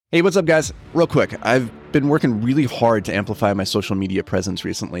Hey, what's up, guys? Real quick, I've been working really hard to amplify my social media presence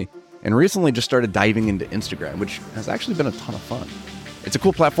recently, and recently just started diving into Instagram, which has actually been a ton of fun. It's a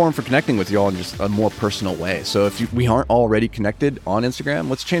cool platform for connecting with you all in just a more personal way. So if we aren't already connected on Instagram,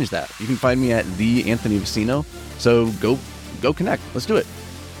 let's change that. You can find me at @TheAnthonyVicino. So go connect. Let's do it.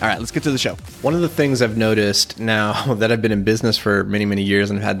 All right, let's get to the show. One of the things I've noticed now that I've been in business for many, many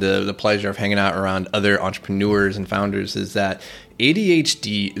years and have had the pleasure of hanging out around other entrepreneurs and founders is that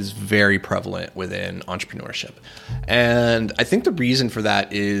ADHD is very prevalent within entrepreneurship. And I think the reason for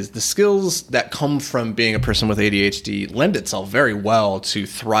that is the skills that come from being a person with ADHD lend itself very well to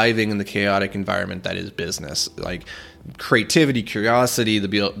thriving in the chaotic environment that is business. Like creativity, curiosity,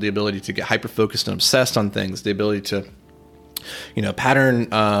 the ability to get hyper-focused and obsessed on things, the ability to pattern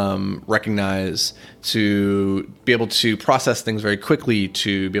recognize, to be able to process things very quickly,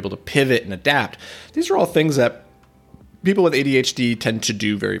 to be able to pivot and adapt. These are all things that people with ADHD tend to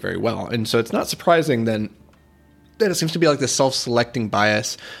do very, very well. And so it's not surprising then that it seems to be like this self-selecting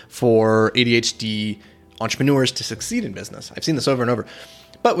bias for ADHD entrepreneurs to succeed in business. I've seen this over and over.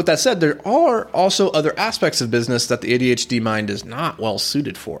 But with that said, there are also other aspects of business that the ADHD mind is not well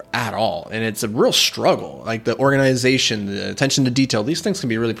suited for at all. And it's a real struggle. Like the organization, the attention to detail, these things can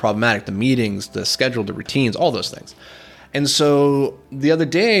be really problematic. The meetings, the schedule, the routines, all those things. And so the other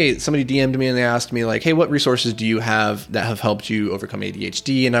day, somebody DM'd me and they asked me like, hey, what resources do you have that have helped you overcome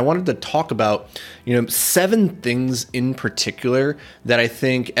ADHD? And I wanted to talk about, 7 things in particular that I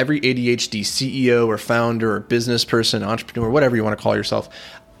think every ADHD CEO or founder or business person, entrepreneur, whatever you want to call yourself,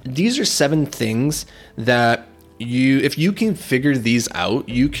 these are 7 things that if you can figure these out,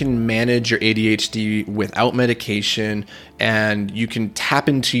 you can manage your ADHD without medication, and you can tap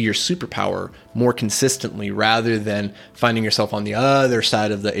into your superpower more consistently rather than finding yourself on the other side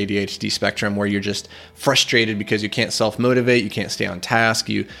of the ADHD spectrum where you're just frustrated because you can't self-motivate, you can't stay on task,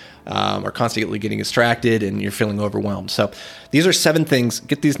 you are constantly getting distracted, and you're feeling overwhelmed. So these are 7 things.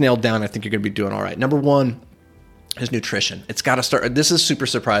 Get these nailed down. I think you're going to be doing all right. Number 1 is nutrition. It's got to start. This is super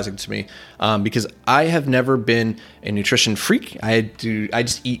surprising to me because I have never been a nutrition freak. I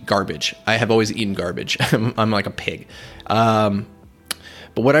just eat garbage. I have always eaten garbage. I'm like a pig. But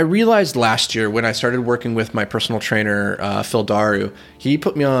what I realized last year when I started working with my personal trainer, Phil Daru, he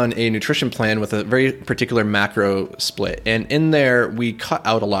put me on a nutrition plan with a very particular macro split. And in there, we cut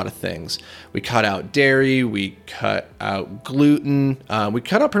out a lot of things. We cut out dairy. We cut out gluten. We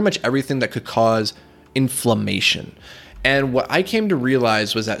cut out pretty much everything that could cause inflammation. And what I came to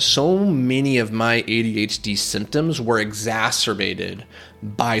realize was that so many of my ADHD symptoms were exacerbated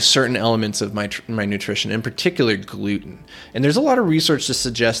by certain elements of my nutrition, in particular gluten. And there's a lot of research to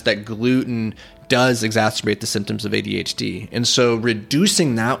suggest that gluten does exacerbate the symptoms of ADHD. And so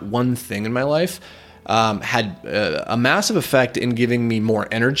reducing that one thing in my life had a massive effect in giving me more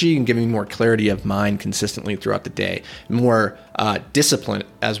energy and giving me more clarity of mind consistently throughout the day, more discipline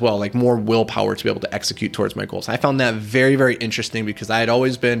as well, like more willpower to be able to execute towards my goals. I found that very, very interesting because I had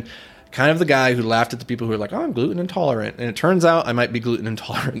always been kind of the guy who laughed at the people who were like, oh, I'm gluten intolerant. And it turns out I might be gluten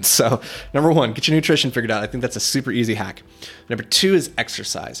intolerant. So number 1, get your nutrition figured out. I think that's a super easy hack. Number 2 is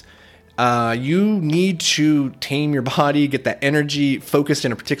exercise. You need to tame your body, get that energy focused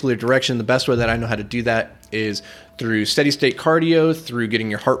in a particular direction. The best way that I know how to do that is through steady state cardio, through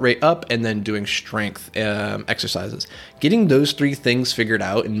getting your heart rate up, and then doing strength exercises. Getting those 3 things figured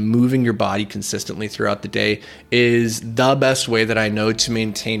out and moving your body consistently throughout the day is the best way that I know to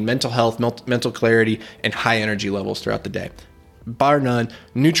maintain mental health, mental clarity, and high energy levels throughout the day. Bar none,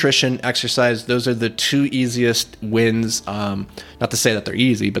 nutrition, exercise, those are the 2 easiest wins. Not to say that they're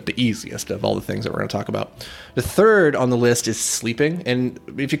easy, but the easiest of all the things that we're going to talk about. The 3rd on the list is sleeping. And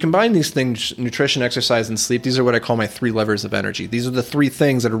if you combine these things, nutrition, exercise, and sleep, these are what I call my 3 levers of energy. These are the 3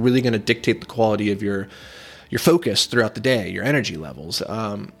 things that are really going to dictate the quality of your focus throughout the day, your energy levels.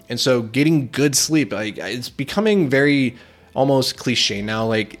 And so getting good sleep, it's becoming very almost cliche now.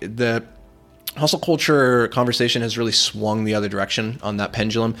 Like the hustle culture conversation has really swung the other direction on that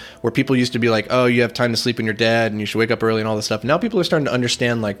pendulum, where people used to be like, oh, you have time to sleep when you're dead and you should wake up early and all this stuff. Now people are starting to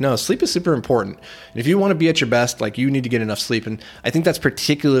understand like, no, sleep is super important. And if you want to be at your best, like you need to get enough sleep. And I think that's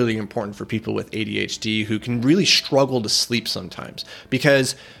particularly important for people with ADHD who can really struggle to sleep sometimes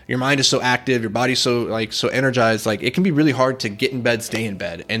because your mind is so active, your body's so energized, like it can be really hard to get in bed, stay in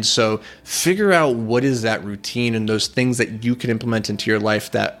bed. And so figure out what is that routine and those things that you can implement into your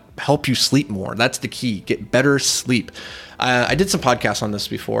life that help you sleep more. That's the key. Get better sleep. I did some podcasts on this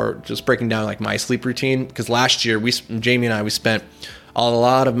before, just breaking down like my sleep routine, because last year Jamie and I spent a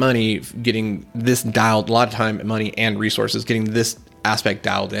lot of money getting this dialed, a lot of time, money, and resources getting this aspect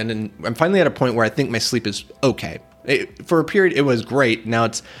dialed in. And I'm finally at a point where I think my sleep is okay. For a period, it was great. Now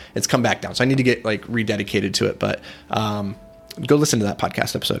it's come back down. So I need to get like rededicated to it. But go listen to that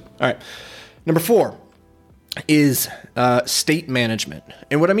podcast episode. All right. Number 4 is state management.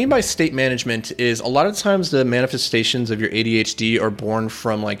 And what I mean by state management is a lot of times the manifestations of your ADHD are born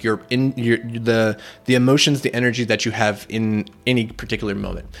from like the emotions, the energy that you have in any particular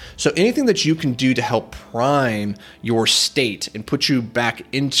moment. So anything that you can do to help prime your state and put you back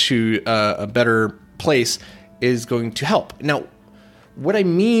into a better place is going to help. Now, what I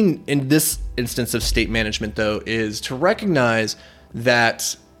mean in this instance of state management, though, is to recognize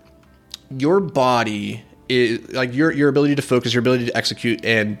that your body is like your ability to focus, your ability to execute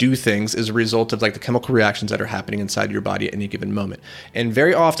and do things is a result of like the chemical reactions that are happening inside your body at any given moment. And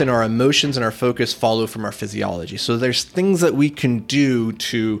very often our emotions and our focus follow from our physiology. So there's things that we can do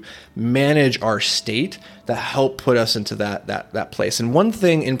to manage our state that help put us into that place. And one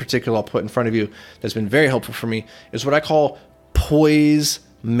thing in particular I'll put in front of you that's been very helpful for me is what I call poise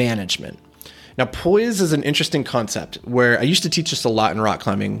management. Now, poise is an interesting concept where I used to teach this a lot in rock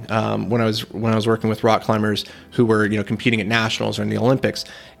climbing when I was working with rock climbers who were competing at nationals or in the Olympics.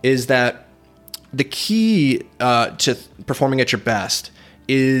 Is that the key to performing at your best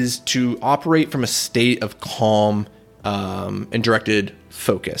is to operate from a state of calm and directed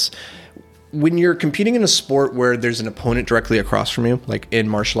focus. When you're competing in a sport where there's an opponent directly across from you, like in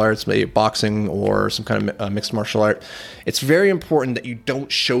martial arts, maybe boxing or some kind of mixed martial art, it's very important that you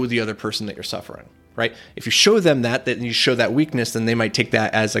don't show the other person that you're suffering, right? If you show them that you show that weakness, then they might take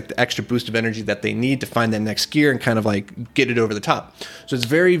that as like the extra boost of energy that they need to find that next gear and kind of like get it over the top. So it's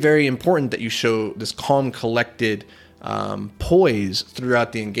very, very important that you show this calm, collected poise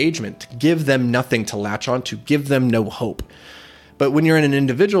throughout the engagement to give them nothing to latch on, to give them no hope. But when you're in an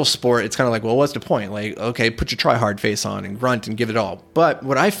individual sport, it's kind of like, well, what's the point? Like, okay, put your try hard face on and grunt and give it all. But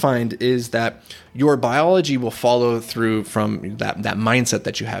what I find is that your biology will follow through from that mindset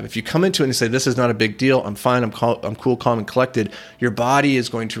that you have. If you come into it and say, this is not a big deal, I'm fine, I'm cool, calm, and collected, your body is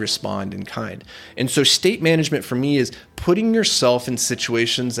going to respond in kind. And so state management for me is putting yourself in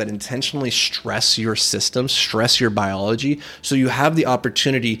situations that intentionally stress your system, stress your biology, so you have the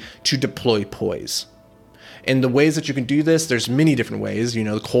opportunity to deploy poise. And the ways that you can do this, there's many different ways.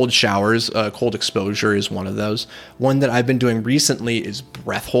 Cold showers, cold exposure is one of those. One that I've been doing recently is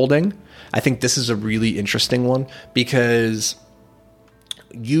breath holding. I think this is a really interesting one because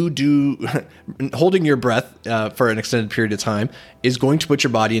holding your breath for an extended period of time is going to put your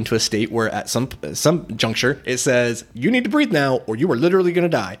body into a state where at some juncture it says you need to breathe now or you are literally going to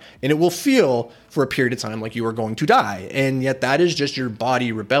die, and it will feel for a period of time like you are going to die, and yet that is just your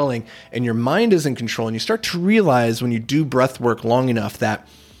body rebelling and your mind is in control. And you start to realize when you do breath work long enough that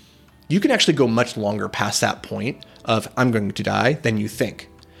you can actually go much longer past that point of I'm going to die than you think.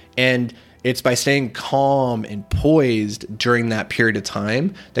 And it's by staying calm and poised during that period of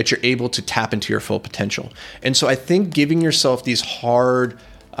time that you're able to tap into your full potential. And so I think giving yourself these hard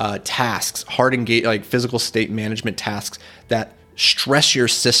tasks, like physical state management tasks that stress your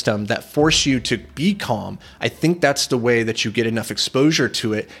system, that force you to be calm, I think that's the way that you get enough exposure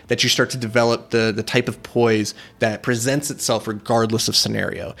to it that you start to develop the type of poise that presents itself regardless of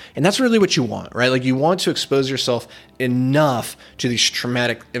scenario. And that's really what you want, right? Like you want to expose yourself enough to these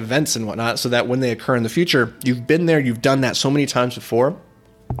traumatic events and whatnot so that when they occur in the future, you've been there, you've done that so many times before,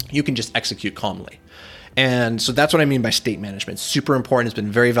 you can just execute calmly. And so that's what I mean by state management. It's super important. It's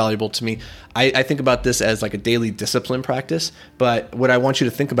been very valuable to me. I think about this as like a daily discipline practice. But what I want you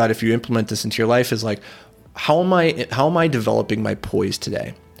to think about if you implement this into your life is like, how am I developing my poise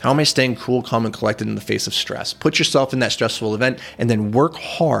today? How am I staying cool, calm, and collected in the face of stress? Put yourself in that stressful event and then work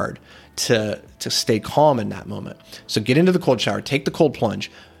hard to stay calm in that moment. So get into the cold shower, take the cold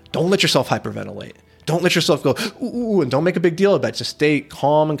plunge. Don't let yourself hyperventilate. Don't let yourself go, ooh, and don't make a big deal about it. Just stay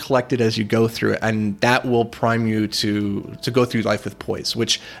calm and collected as you go through it. And that will prime you to go through life with poise,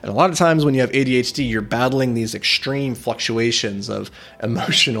 which a lot of times when you have ADHD, you're battling these extreme fluctuations of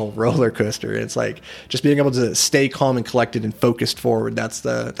emotional roller coaster. It's like just being able to stay calm and collected and focused forward. That's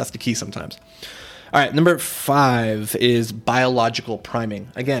the key sometimes. All right. Number 5 is biological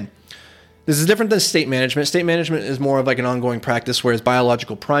priming. Again, this is different than state management. State management is more of like an ongoing practice, whereas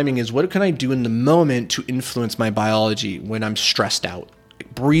biological priming is what can I do in the moment to influence my biology when I'm stressed out.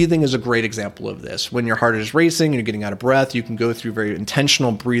 Breathing is a great example of this. When your heart is racing and you're getting out of breath, you can go through very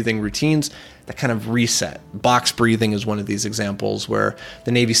intentional breathing routines that kind of reset. Box breathing is one of these examples where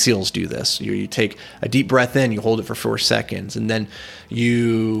the Navy SEALs do this. You take a deep breath in, you hold it for 4 seconds, and then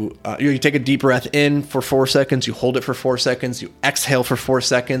you take a deep breath in for 4 seconds, you hold it for 4 seconds, you exhale for 4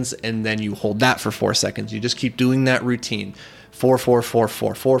 seconds, and then you hold that for 4 seconds. You just keep doing that routine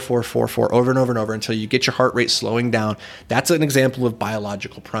 4 over and over and over until you get your heart rate slowing down. That's an example of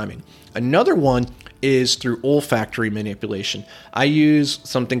biological priming. Another one is through olfactory manipulation. I use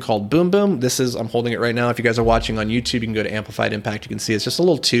something called Boom Boom. I'm holding it right now. If you guys are watching on YouTube, you can go to Amplified Impact. You can see it's just a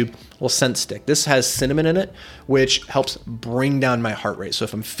little tube, a little scent stick. This has cinnamon in it, which helps bring down my heart rate. So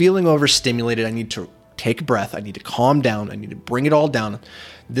if I'm feeling overstimulated, I need to take a breath. I need to calm down. I need to bring it all down.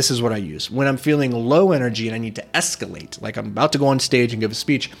 This is what I use. When I'm feeling low energy and I need to escalate, like I'm about to go on stage and give a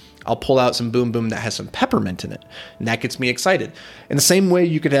speech, I'll pull out some Boom Boom that has some peppermint in it, and that gets me excited. In the same way,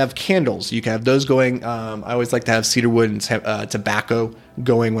 you could have candles. You can have those going. I always like to have cedarwood and tobacco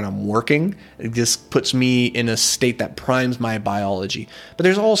going when I'm working. It just puts me in a state that primes my biology. But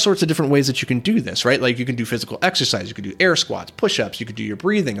there's all sorts of different ways that you can do this, right? Like you can do physical exercise. You can do air squats, push-ups. You could do your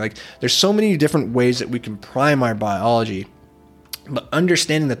breathing. Like there's so many different ways that we can prime our biology. But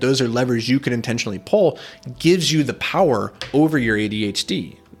understanding that those are levers you can intentionally pull gives you the power over your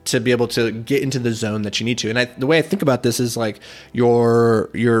ADHD to be able to get into the zone that you need to. And the way I think about this is like your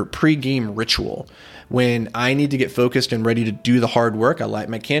pre-game ritual. When I need to get focused and ready to do the hard work, I light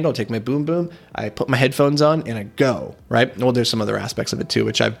my candle, I take my Boom Boom, I put my headphones on, and I go, right? Well, there's some other aspects of it too,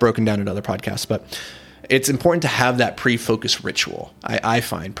 which I've broken down in other podcasts, but it's important to have that pre-focus ritual, I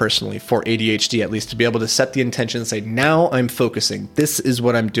find personally, for ADHD at least, to be able to set the intention and say, now I'm focusing. This is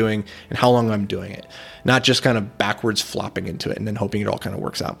what I'm doing and how long I'm doing it. Not just kind of backwards flopping into it and then hoping it all kind of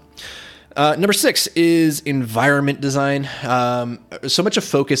works out. Number 6 is environment design. So much of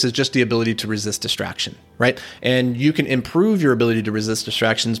focus is just the ability to resist distraction, right? And you can improve your ability to resist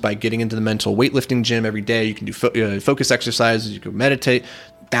distractions by getting into the mental weightlifting gym every day. You can do focus exercises. You can meditate.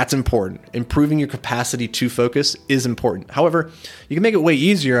 That's important. Improving your capacity to focus is important. However, you can make it way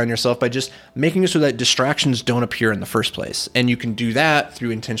easier on yourself by just making it so that distractions don't appear in the first place. And you can do that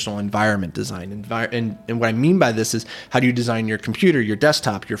through intentional environment design. And what I mean by this is, how do you design your computer, your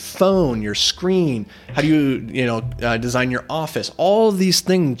desktop, your phone, your screen? How do you design your office? All of these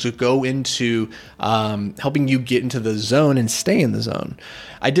things go into helping you get into the zone and stay in the zone.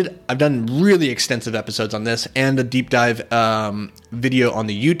 I've done really extensive episodes on this and a deep dive video on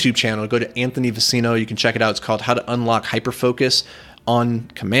the YouTube channel. Go to Anthony Vicino. You can check it out. It's called How to Unlock Hyperfocus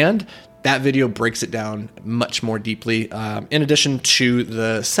on Command. That video breaks it down much more deeply. In addition to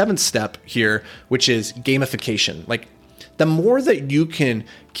the 7th step here, which is gamification. Like, the more that you can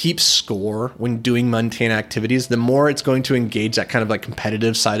keep score when doing mundane activities, the more it's going to engage that kind of like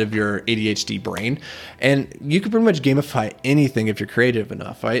competitive side of your ADHD brain. And you can pretty much gamify anything if you're creative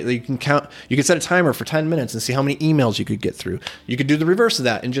enough, right? You can set a timer for 10 minutes and see how many emails you could get through. You could do the reverse of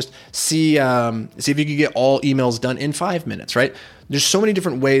that and just see if you could get all emails done in 5 minutes, right? There's so many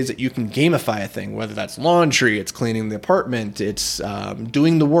different ways that you can gamify a thing, whether that's laundry, it's cleaning the apartment, it's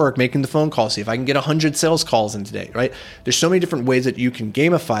doing the work, making the phone call, see if I can get 100 sales calls in today, right? There's so many different ways that you can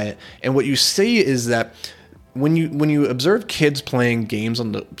gamify it. And what you see is that when you observe kids playing games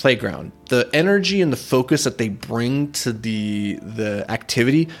on the playground, the energy and the focus that they bring to the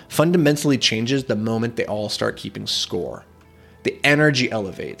activity fundamentally changes the moment they all start keeping score. The energy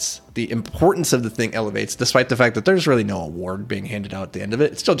elevates. The importance of the thing elevates, despite the fact that there's really no award being handed out at the end of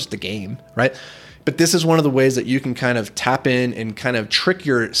it. It's still just a game, right? But this is one of the ways that you can kind of tap in and kind of trick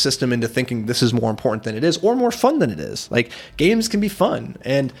your system into thinking this is more important than it is, or more fun than it is. Like, games can be fun.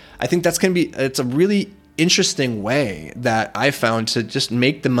 And I think it's a really interesting way that I found to just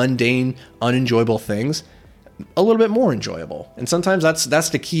make the mundane, unenjoyable things a little bit more enjoyable. And sometimes that's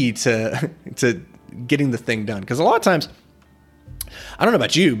the key to getting the thing done. Because a lot of times, I don't know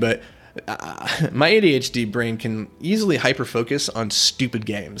about you, but my ADHD brain can easily hyper-focus on stupid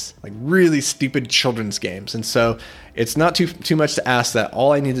games, like really stupid children's games. And so it's not too much to ask that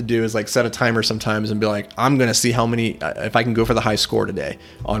all I need to do is like set a timer sometimes and be like, I'm going to see how many, if I can go for the high score today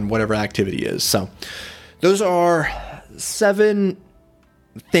on whatever activity is. So those are 7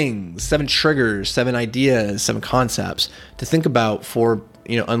 things, 7 triggers, 7 ideas, 7 concepts to think about for,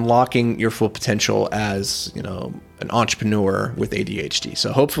 unlocking your full potential as, an entrepreneur with ADHD.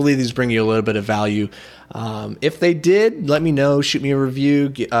 So hopefully these bring you a little bit of value. If they did, let me know. Shoot me a review.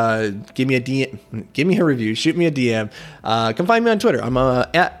 Give me a DM. Give me a review. Shoot me a DM. Come find me on Twitter. I'm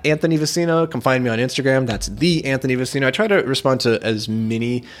at Anthony Vicino. Come find me on Instagram. That's the Anthony Vicino. I try to respond to as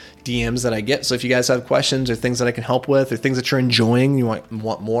many DMs that I get. So if you guys have questions or things that I can help with, or things that you're enjoying, you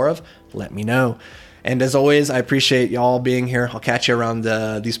want more of, let me know. And as always, I appreciate y'all being here. I'll catch you around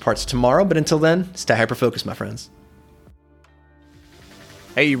these parts tomorrow. But until then, stay hyper-focused, my friends.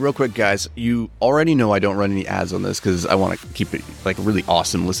 Hey, real quick, guys. You already know I don't run any ads on this because I want to keep it like a really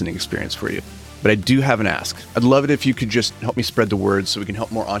awesome listening experience for you. But I do have an ask. I'd love it if you could just help me spread the word so we can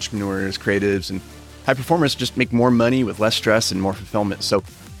help more entrepreneurs, creatives, and High performers just make more money with less stress and more fulfillment. So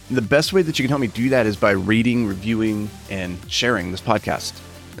the best way that you can help me do that is by rating, reviewing, and sharing this podcast.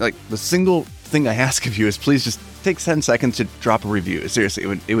 Like, the single thing I ask of you is please just take 10 seconds to drop a review. Seriously,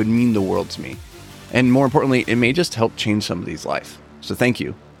 it would mean the world to me. And more importantly, it may just help change somebody's life. So thank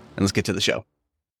you, and let's get to the show.